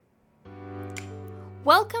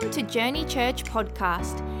Welcome to Journey Church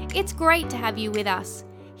Podcast. It's great to have you with us.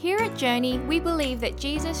 Here at Journey, we believe that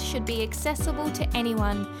Jesus should be accessible to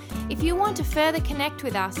anyone. If you want to further connect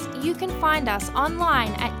with us, you can find us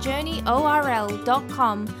online at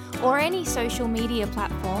journeyorl.com or any social media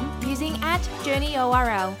platform using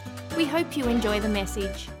 @journeyorl. We hope you enjoy the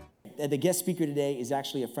message. The guest speaker today is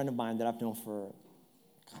actually a friend of mine that I've known for,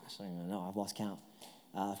 I don't even know, I've lost count.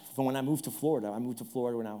 From when I moved to Florida. I moved to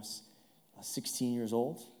Florida when I was 16 years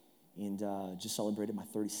old and just celebrated my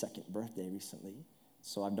 32nd birthday recently.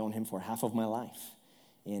 So I've known him for half of my life.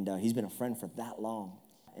 And he's been a friend for that long.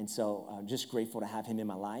 And so I'm just grateful to have him in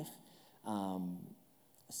my life.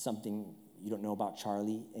 Something you don't know about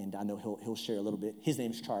Charlie, and I know he'll share a little bit. His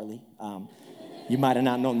name's Charlie. You might have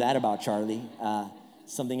not known that about Charlie.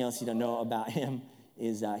 Something else you don't know about him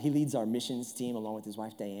is he leads our missions team along with his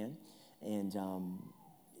wife, Diane. And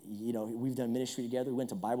we've done ministry together. We went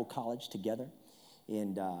to Bible college together,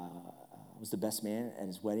 and I was the best man at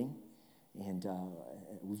his wedding, and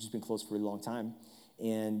we've just been close for a really long time.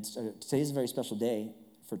 And today is a very special day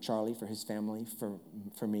for Charlie, for his family,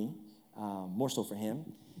 for me, more so for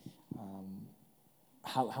him.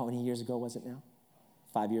 How many years ago was it now?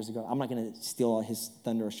 5 years ago. I'm not going to steal all his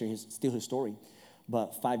thunder or steal his story,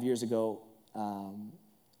 but 5 years ago,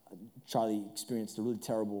 Charlie experienced a really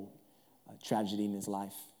terrible tragedy in his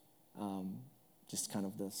life. Just kind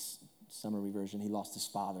of the summary version. He lost his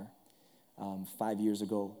father 5 years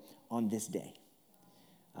ago on this day.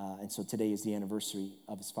 And so today is the anniversary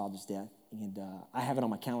of his father's death. And I have it on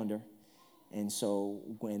my calendar. And so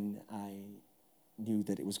when I knew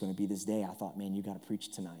that it was going to be this day, I thought, man, you got to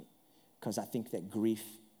preach tonight. Because I think that grief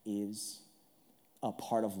is a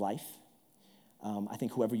part of life. I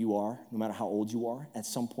think whoever you are, no matter how old you are, at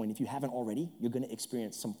some point, if you haven't already, you're going to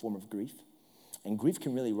experience some form of grief. And grief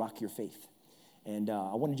can really rock your faith. And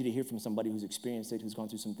I wanted you to hear from somebody who's experienced it, who's gone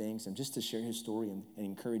through some things, and just to share his story and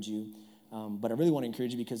encourage you. But I really want to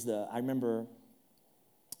encourage you because I remember,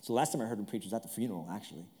 so last time I heard him preach was at the funeral,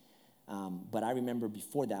 actually. But I remember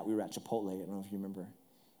before that, we were at Chipotle. I don't know if you remember.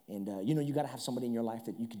 And, you got to have somebody in your life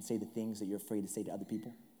that you can say the things that you're afraid to say to other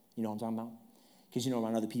people. You know what I'm talking about? Because,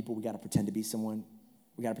 around other people, we got to pretend to be someone.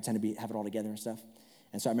 We got to pretend to have it all together and stuff.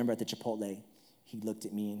 And so I remember at the Chipotle, he looked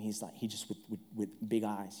at me and he's like, he just with big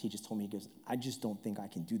eyes, he just told me, he goes, I just don't think I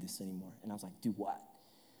can do this anymore. And I was like, do what?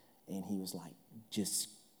 And he was like, just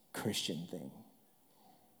Christian thing.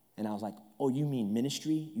 And I was like, oh, you mean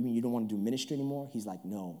ministry? You mean you don't want to do ministry anymore? He's like,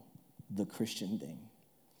 no, the Christian thing.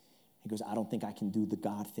 He goes, I don't think I can do the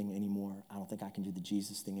God thing anymore. I don't think I can do the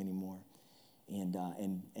Jesus thing anymore. And I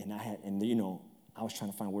was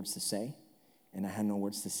trying to find words to say, and I had no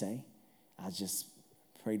words to say. I just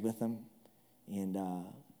prayed with him. And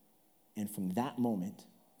from that moment,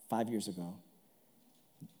 5 years ago,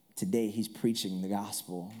 today he's preaching the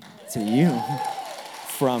gospel to you.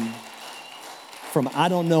 From I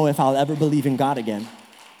don't know if I'll ever believe in God again,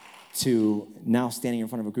 to now standing in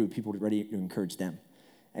front of a group of people ready to encourage them.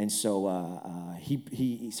 And so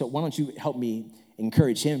so why don't you help me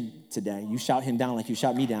encourage him today? You shout him down like you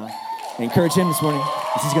shout me down. And encourage him this morning.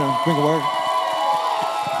 He's going to bring a word.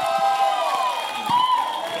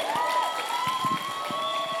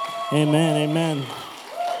 Amen, amen.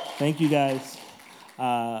 Thank you, guys.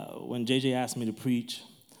 When JJ asked me to preach,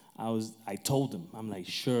 I told him, I'm like,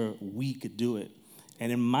 sure, we could do it.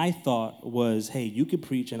 And then my thought was, hey, you could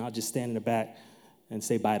preach, and I'll just stand in the back and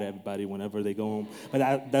say bye to everybody whenever they go home.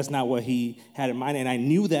 But that's not what he had in mind. And I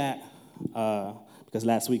knew that because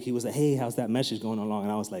last week he was like, hey, how's that message going along?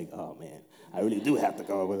 And I was like, oh, man, I really do have to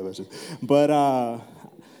go with the message. But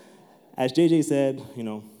as JJ said,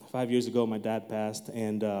 5 years ago, my dad passed,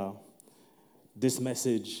 and this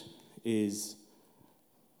message is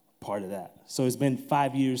part of that. So it's been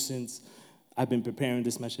 5 years since I've been preparing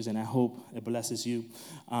this message, and I hope it blesses you.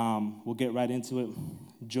 We'll get right into it.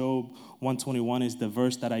 Job 121 is the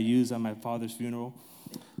verse that I used at my father's funeral.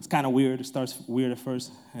 It's kind of weird. It starts weird at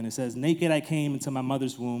first, and it says, naked I came into my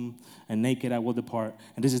mother's womb, and naked I will depart.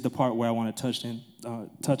 And this is the part where I want to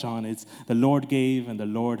touch on. It's the Lord gave, and the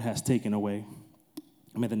Lord has taken away.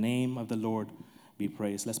 May the name of the Lord be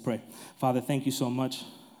praised. Let's pray. Father, thank you so much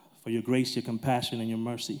for your grace, your compassion, and your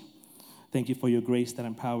mercy. Thank you for your grace that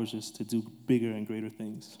empowers us to do bigger and greater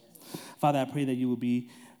things. Father, I pray that you will be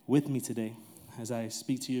with me today as I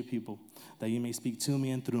speak to your people, that you may speak to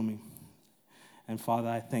me and through me. And Father,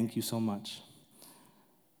 I thank you so much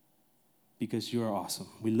because you are awesome.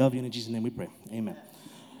 We love you, and in Jesus' name we pray. Amen.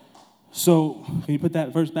 So, can you put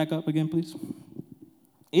that verse back up again, please?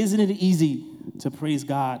 Isn't it easy to praise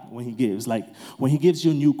God when he gives? Like, when he gives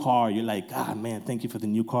you a new car, you're like, man, thank you for the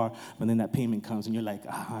new car. But then that payment comes, and you're like,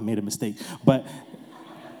 I made a mistake. But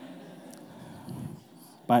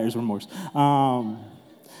buyer's remorse.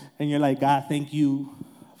 And you're like, God, thank you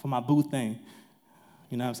for my boo thing.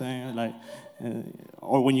 You know what I'm saying? Like,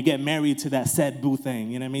 or when you get married to that said boo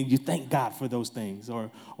thing, you know what I mean? You thank God for those things. Or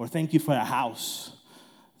thank you for a house.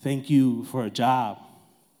 Thank you for a job.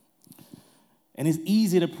 And it's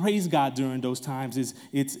easy to praise God during those times.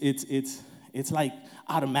 It's like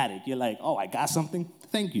automatic. You're like, oh, I got something?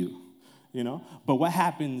 Thank you. You know? But what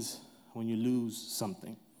happens when you lose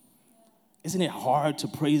something? Isn't it hard to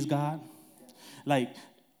praise God? Like,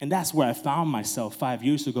 and that's where I found myself 5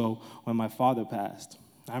 years ago when my father passed.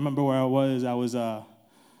 I remember where I was. I was at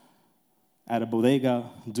a bodega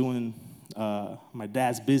doing my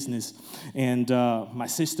dad's business, and my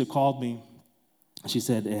sister called me. She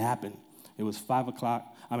said it happened. It was 8 o'clock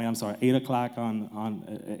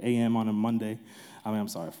on a.m. on a Monday.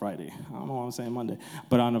 Friday. I don't know why I'm saying Monday,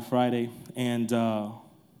 but on a Friday, and I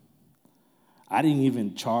didn't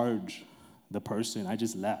even charge the person. I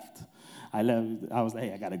just left. I left. I was like,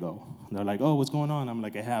 hey, I gotta go. And they're like, oh, what's going on? I'm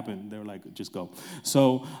like, it happened. They were like, just go.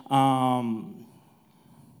 So I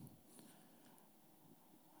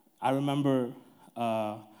remember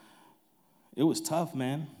it was tough,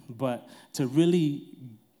 man. But to really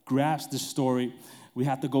grasp the story, we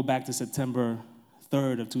have to go back to September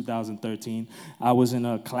 3rd of 2013. I was in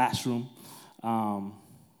a classroom.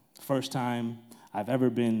 First time I've ever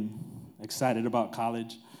been excited about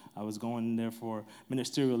college. I was going in there for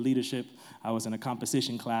ministerial leadership. I was in a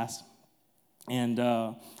composition class. And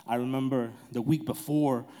I remember the week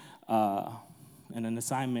before in an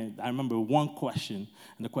assignment, I remember one question,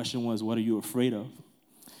 and the question was, what are you afraid of?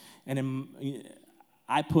 And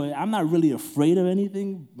I'm not really afraid of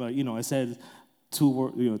anything, but, it says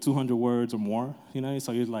 200 words or more,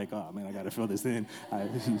 so you're like, oh, man, I got to fill this in. I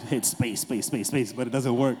hit space, but it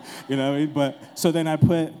doesn't work, what I mean? But so then I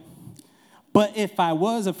put, but if I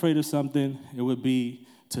was afraid of something, it would be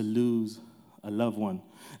to lose a loved one,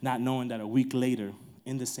 not knowing that a week later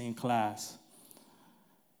in the same class,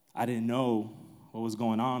 I didn't know what was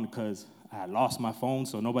going on because I had lost my phone,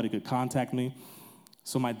 so nobody could contact me.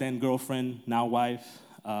 So my then girlfriend, now wife,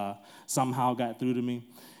 somehow got through to me,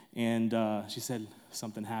 and she said,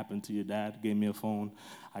 something happened to your dad, gave me a phone.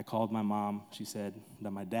 I called my mom. She said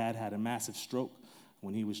that my dad had a massive stroke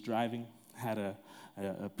when he was driving, had a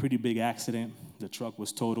pretty big accident. The truck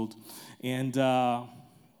was totaled. And I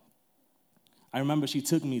remember she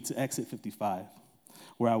took me to exit 55,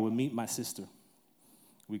 where I would meet my sister.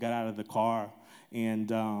 We got out of the car,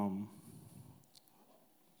 and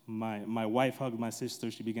my wife hugged my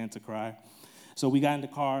sister. She began to cry. So we got in the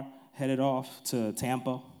car, headed off to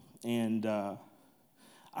Tampa, and I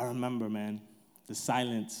remember, man, the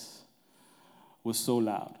silence was so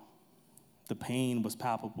loud. The pain was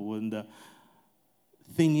palpable, and the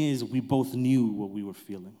thing is, we both knew what we were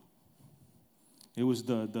feeling. It was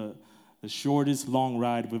the shortest long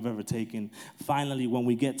ride we've ever taken. Finally, when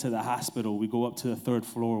we get to the hospital, we go up to the 3rd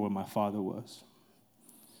floor where my father was.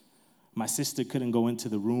 My sister couldn't go into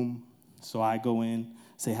the room, so I go in,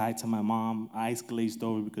 say hi to my mom, eyes glazed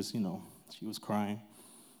over because, she was crying.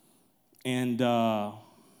 And I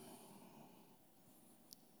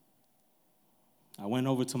went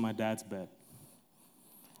over to my dad's bed,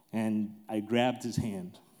 and I grabbed his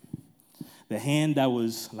hand, the hand that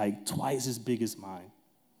was like twice as big as mine,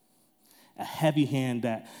 a heavy hand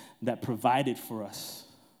that provided for us,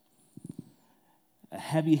 a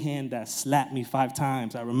heavy hand that slapped me 5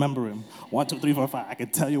 times. I remember him. 1, 2, 3, 4, 5. I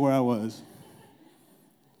could tell you where I was.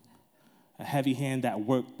 A heavy hand that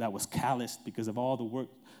worked, that was calloused because of all the work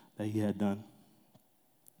that he had done.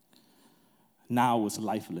 Now it was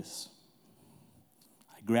lifeless.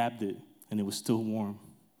 I grabbed it, and it was still warm.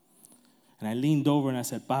 And I leaned over and I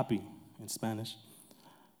said, Papi, in Spanish,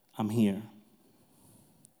 I'm here.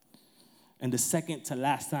 And the second to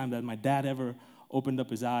last time that my dad ever opened up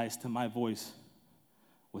his eyes to my voice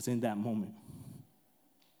was in that moment.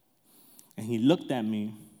 And he looked at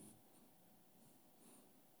me,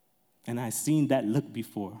 and I seen that look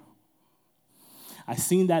before. I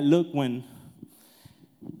seen that look when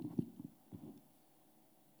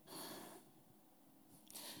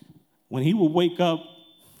he would wake up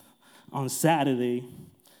on Saturday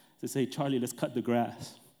to say, Charlie, let's cut the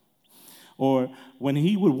grass. Or when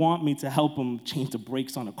he would want me to help him change the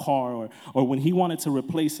brakes on a car, or when he wanted to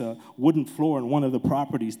replace a wooden floor in one of the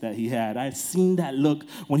properties that he had. I had seen that look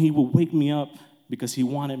when he would wake me up because he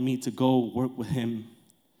wanted me to go work with him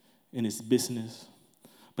in his business.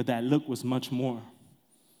 But that look was much more.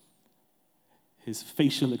 His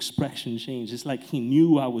facial expression changed. It's like he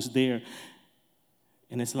knew I was there,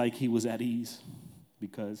 and it's like he was at ease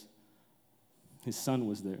because his son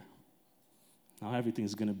was there. Now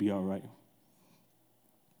everything's going to be all right.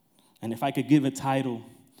 And if I could give a title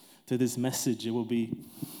to this message, it will be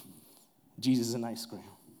Jesus and Ice Cream.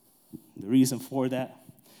 The reason for that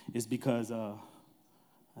is because,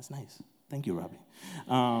 that's nice. Thank you, Robbie.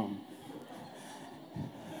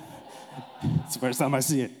 It's the first time I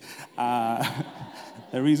see it.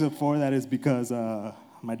 The reason for that is because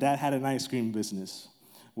my dad had an ice cream business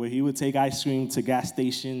where he would take ice cream to gas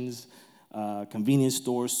stations, convenience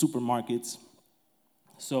stores, supermarkets.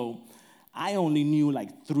 So I only knew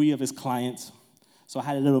like 3 of his clients. So I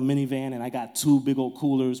had a little minivan, and I got 2 big old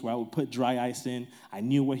coolers where I would put dry ice in. I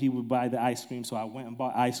knew where he would buy the ice cream, so I went and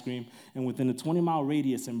bought ice cream. And within a 20-mile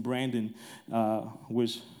radius in Brandon,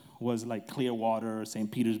 which was like Clearwater, St.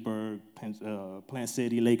 Petersburg, Plant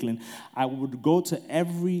City, Lakeland, I would go to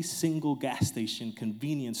every single gas station,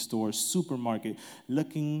 convenience store, supermarket,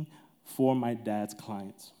 looking for my dad's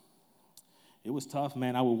clients. It was tough,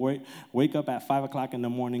 man. I would wake up at 5 o'clock in the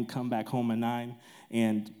morning, come back home at 9,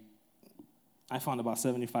 and I found about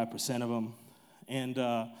 75% of them. And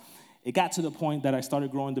it got to the point that I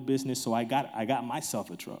started growing the business, so I got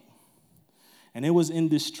myself a truck. And it was in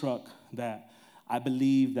this truck that I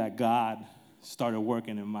believe that God started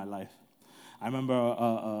working in my life. I remember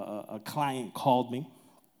a client called me,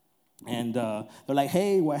 and they're like,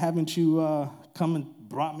 hey, why haven't you come and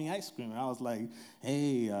brought me ice cream? And I was like,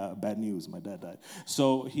 hey, bad news, my dad died.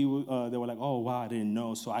 So they were like, oh, wow, I didn't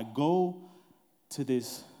know. So I go to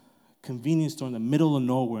this convenience store in the middle of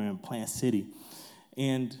nowhere in Plant City,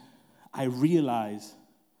 and I realize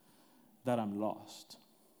that I'm lost.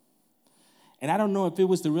 And I don't know if it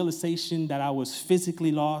was the realization that I was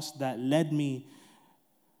physically lost that led me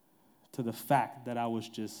to the fact that I was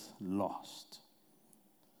just lost.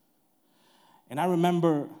 And I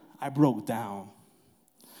remember I broke down.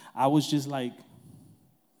 I was just like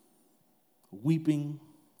weeping.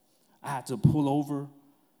 I had to pull over.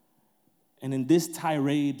 And in this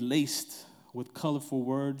tirade laced with colorful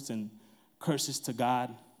words and curses to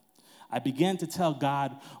God, I began to tell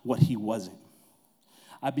God what he wasn't.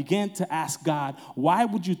 I began to ask God, why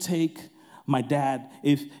would you take my dad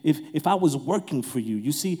if I was working for you?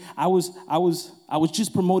 You see, I was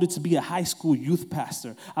just promoted to be a high school youth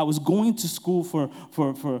pastor. I was going to school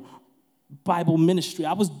for Bible ministry.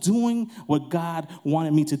 I was doing what God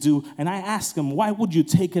wanted me to do. And I asked him, why would you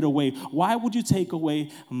take it away? Why would you take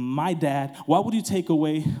away my dad? Why would you take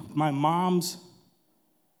away my mom's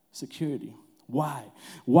security? Why?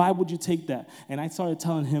 Why would you take that? And I started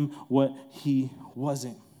telling him what he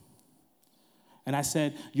wasn't. And I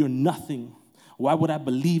said, you're nothing. Why would I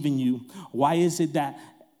believe in you? Why is it that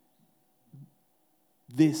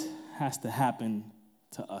this has to happen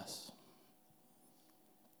to us?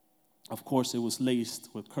 Of course, it was laced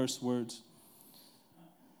with curse words.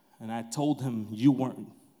 And I told him, you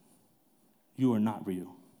are not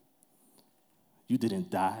real. You didn't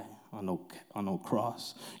die on no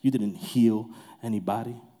cross. You didn't heal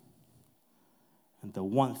anybody. And the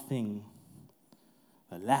last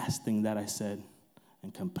thing that I said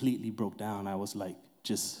and completely broke down, I was like,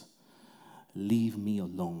 just leave me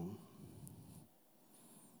alone.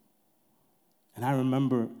 And I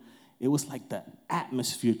remember it was like the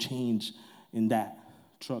atmosphere changed in that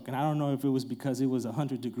truck. And I don't know if it was because it was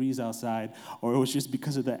 100 degrees outside or it was just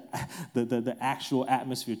because of the actual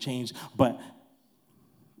atmosphere change, but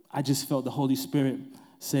I just felt the Holy Spirit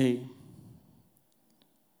say,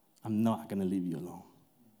 I'm not going to leave you alone.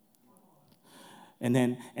 And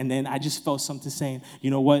then I just felt something saying,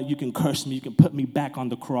 you know what? You can curse me. You can put me back on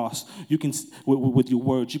the cross. You can, with your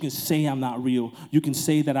words, you can say I'm not real. You can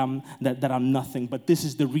say that I'm nothing. But this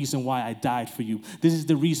is the reason why I died for you. This is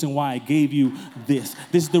the reason why I gave you this.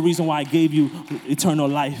 This is the reason why I gave you eternal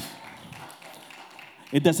life.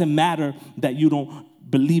 It doesn't matter that you don't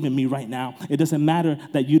believe in me right now. It doesn't matter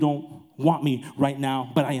that you don't want me right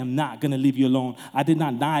now, but I am not going to leave you alone. I did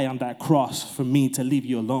not die on that cross for me to leave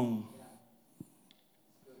you alone.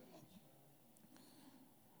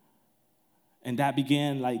 And that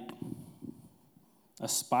began like a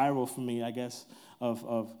spiral for me, I guess,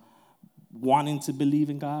 of wanting to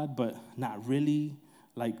believe in God, but not really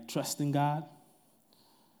like trusting God.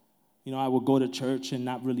 You know, I would go to church and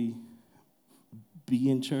not really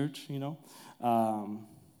be in church, you know.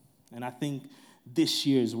 And I think this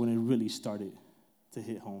year is when it really started to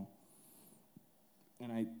hit home.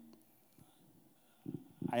 And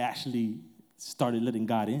I actually started letting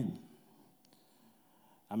God in.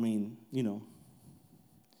 I mean, you know,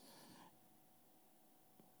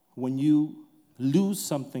 when you lose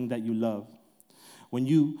something that you love, when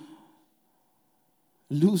you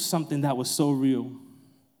lose something that was so real,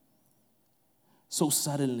 so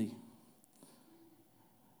suddenly,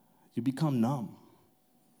 you become numb.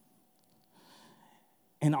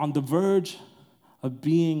 and on the verge of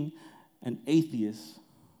being an atheist,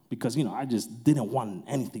 because, I just didn't want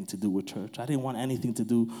anything to do with church. I didn't want anything to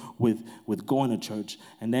do with going to church.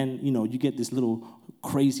 And then, you get this little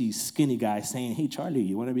crazy skinny guy saying, hey, Charlie,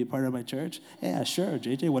 you want to be a part of my church? Yeah, sure,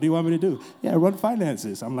 JJ, what do you want me to do? Yeah, run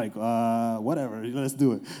finances. I'm like, whatever, let's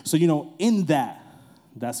do it. So, in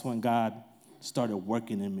that's when God started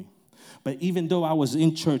working in me. But even though I was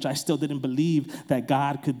in church, I still didn't believe that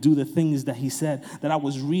God could do the things that he said, that I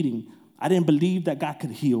was reading. I didn't believe that God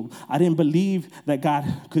could heal. I didn't believe that God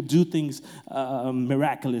could do things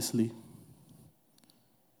miraculously.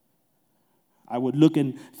 I would look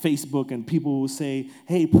in Facebook and people would say,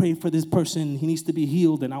 hey, pray for this person. He needs to be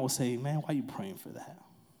healed. And I would say, man, why are you praying for that?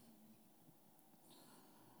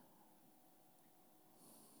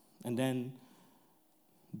 And then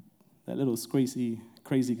that little crazy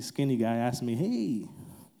skinny guy asked me, hey,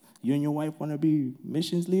 you and your wife want to be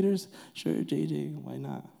missions leaders? Sure, JJ, why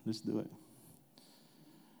not? Let's do it.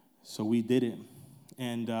 So we did it.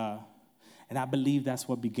 And I believe that's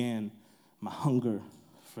what began my hunger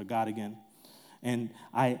for God again. And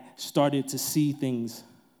I started to see things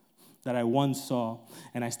that I once saw.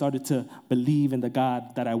 And I started to believe in the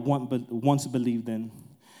God that I once believed in.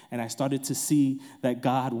 And I started to see that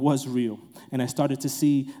God was real. And I started to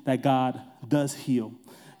see that God does heal.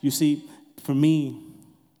 You see, for me,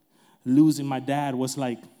 losing my dad was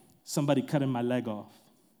like somebody cutting my leg off.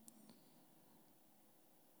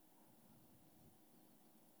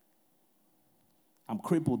 I'm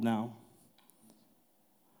crippled now,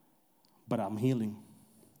 but I'm healing.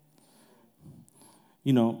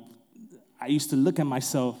 I used to look at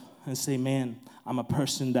myself and say, man, I'm a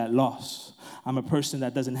person that lost. I'm a person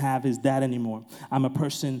that doesn't have his dad anymore. I'm a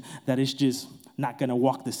person that is just not going to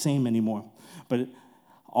walk the same anymore. But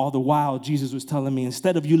all the while, Jesus was telling me,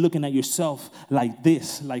 instead of you looking at yourself like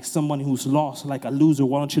this, like someone who's lost, like a loser,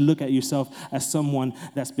 why don't you look at yourself as someone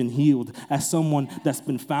that's been healed, as someone that's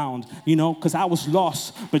been found, because I was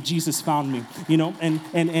lost, but Jesus found me,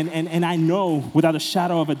 and I know without a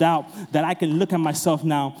shadow of a doubt that I can look at myself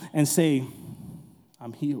now and say,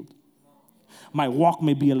 I'm healed. My walk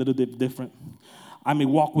may be a little bit different. I may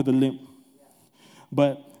walk with a limp,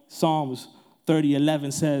 but Psalms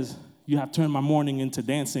 30:11 says, you have turned my mourning into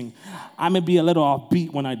dancing. I may be a little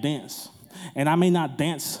offbeat when I dance. And I may not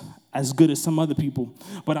dance as good as some other people,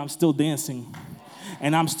 but I'm still dancing.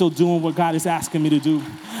 And I'm still doing what God is asking me to do.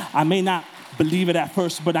 I may not believe it at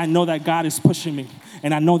first, but I know that God is pushing me.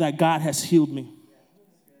 And I know that God has healed me.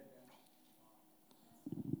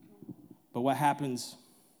 But what happens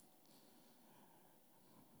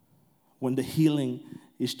when the healing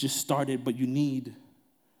is just started, but you need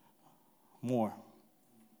more?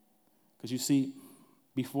 Because you see,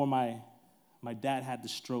 before my dad had the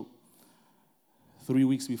stroke, 3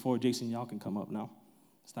 weeks before, Jason, y'all can come up now.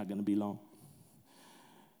 It's not going to be long.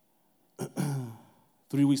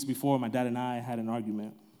 3 weeks before, my dad and I had an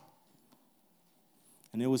argument.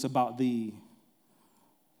 And it was about the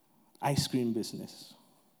ice cream business.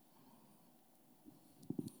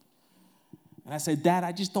 And I said, Dad,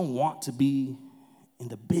 I just don't want to be in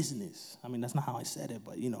the business. I mean, that's not how I said it,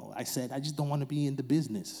 but, I said, I just don't want to be in the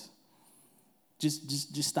business.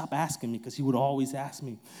 Just stop asking me, because he would always ask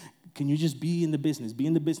me, can you just be in the business? Be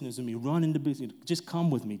in the business with me. Run in the business. Just come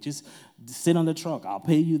with me. Just sit on the truck. I'll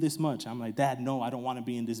pay you this much. I'm like, Dad, no, I don't want to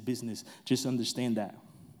be in this business. Just understand that.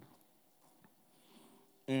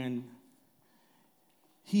 And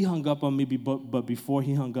he hung up on me, but before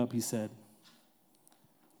he hung up, he said,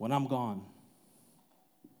 when I'm gone,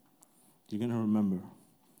 you're going to remember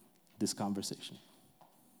this conversation.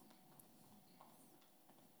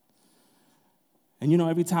 And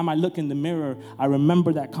every time I look in the mirror, I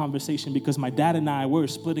remember that conversation, because my dad and I were a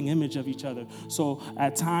splitting image of each other. So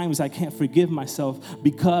at times I can't forgive myself,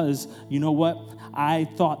 because you know what? I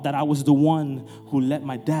thought that I was the one who let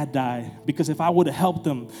my dad die. Because if I would have helped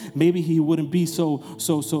him, maybe he wouldn't be so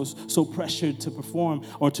pressured to perform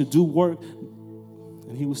or to do work,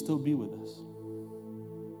 and he would still be with us.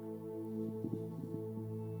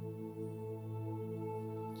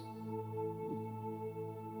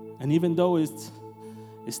 And even though it's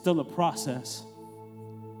still a process,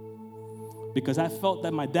 because I felt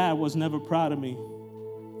that my dad was never proud of me.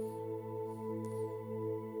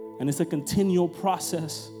 And it's a continual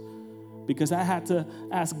process, because I had to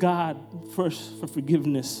ask God first for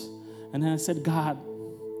forgiveness. And then I said, God,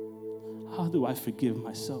 how do I forgive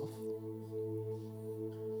myself?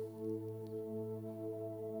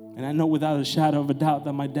 And I know without a shadow of a doubt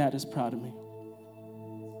that my dad is proud of me.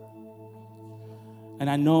 And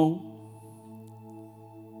I know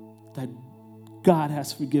that God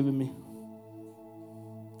has forgiven me.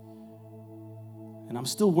 And I'm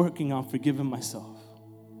still working on forgiving myself.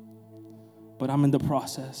 But I'm in the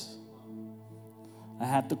process. I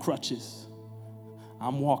have the crutches.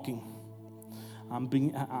 I'm walking.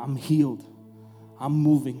 I'm healed. I'm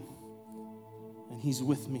moving. And He's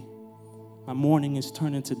with me. My morning is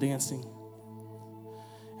turning to dancing.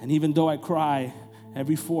 And even though I cry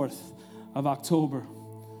every 4th of October,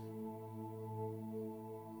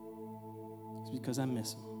 it's because I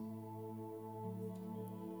miss Him.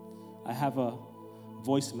 I have a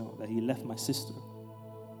voicemail that He left my sister.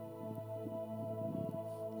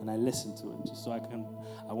 And I listen to it just so I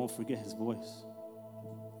won't forget His voice.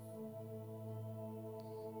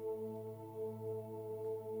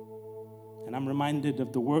 And I'm reminded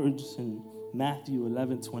of the words in Matthew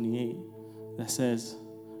 11:28 that says,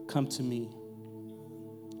 "Come to me,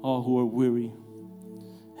 all who are weary,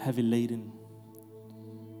 heavy laden,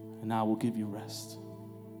 and I will give you rest."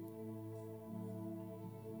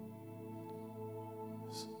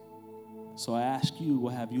 So I ask you,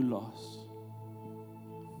 what have you lost?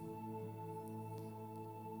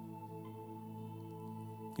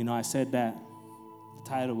 You know, I said that the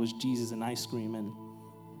title was Jesus and Ice Cream, and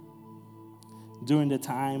during the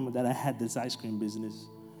time that I had this ice cream business,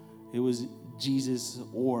 it was Jesus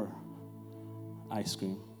or ice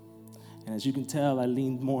cream. And as you can tell, I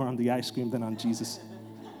leaned more on the ice cream than on Jesus.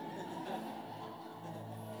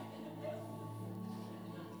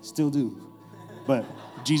 Still do. But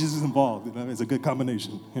Jesus is involved. You know, it's a good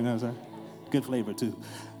combination. You know what I'm saying? Good flavor, too.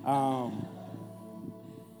 I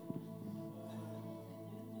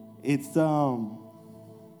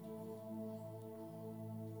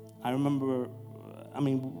remember,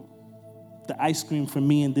 the ice cream for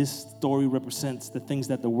me in this story represents the things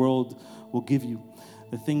that the world will give you,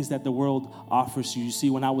 the things that the world offers you. You see,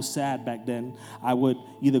 when I was sad back then, I would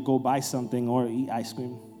either go buy something or eat ice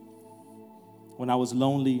cream. When I was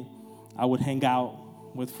lonely, I would hang out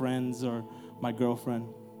with friends or my girlfriend.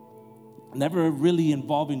 Never really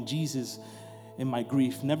involving Jesus in my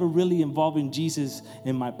grief, never really involving Jesus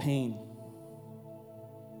in my pain.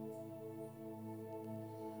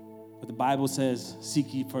 But the Bible says,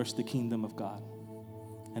 "Seek ye first the kingdom of God,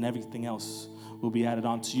 and everything else will be added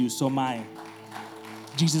on to you." So my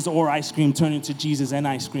Jesus or ice cream turned into Jesus and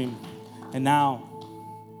ice cream. And now,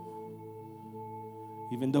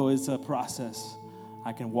 even though it's a process,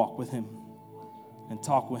 I can walk with Him and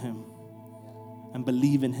talk with Him and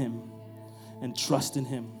believe in Him and trust in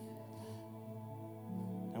Him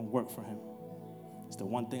and work for Him. It's the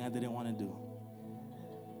one thing I didn't want to do.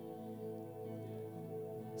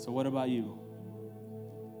 So what about you?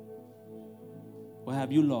 What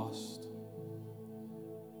have you lost?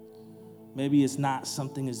 Maybe it's not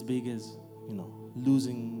something as big as,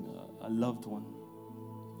 losing a loved one.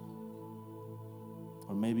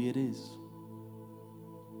 Or maybe it is.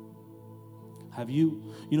 Have you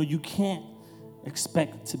can't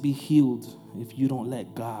expect to be healed if you don't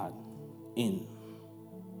let God in.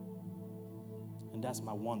 And that's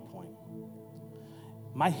my one point.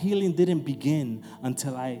 My healing didn't begin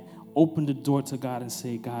until I opened the door to God and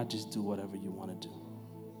say, "God, just do whatever you want to do."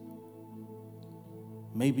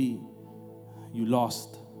 Maybe you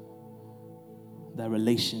lost that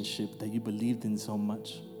relationship that you believed in so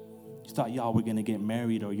much. You thought y'all were going to get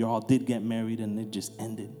married, or y'all did get married and it just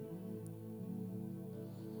ended.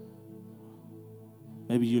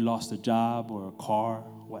 Maybe you lost a job or a car,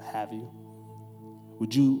 what have you.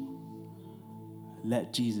 Would you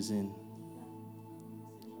let Jesus in?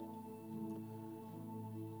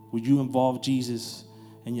 Would you involve Jesus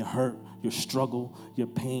in your hurt, your struggle, your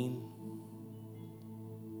pain?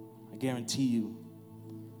 I guarantee you,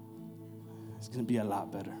 it's going to be a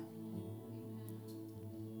lot better.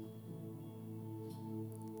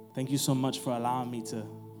 Thank you so much for allowing me to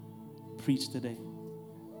preach today.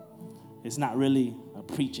 It's not really a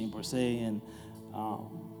preaching per se, and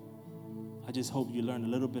I just hope you learned a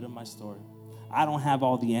little bit of my story. I don't have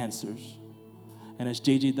all the answers. And as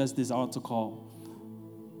JJ does this altar call,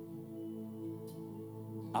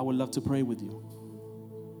 I would love to pray with you.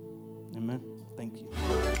 Amen. Thank you.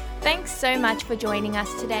 Thanks so much for joining us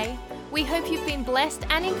today. We hope you've been blessed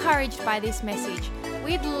and encouraged by this message.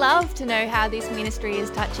 We'd love to know how this ministry is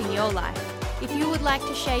touching your life. If you would like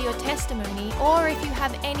to share your testimony, or if you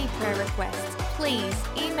have any prayer requests, please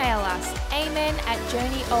email us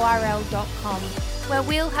amen@journeyorl.com, where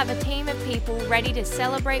we'll have a team of people ready to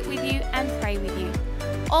celebrate with you and pray with you.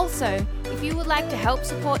 Also, if you would like to help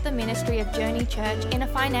support the ministry of Journey Church in a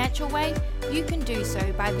financial way, you can do so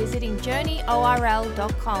by visiting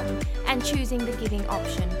journeyorl.com and choosing the giving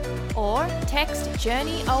option, or text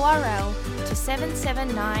JourneyORL to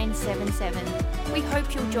 77977. We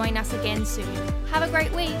hope you'll join us again soon. Have a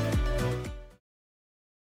great week.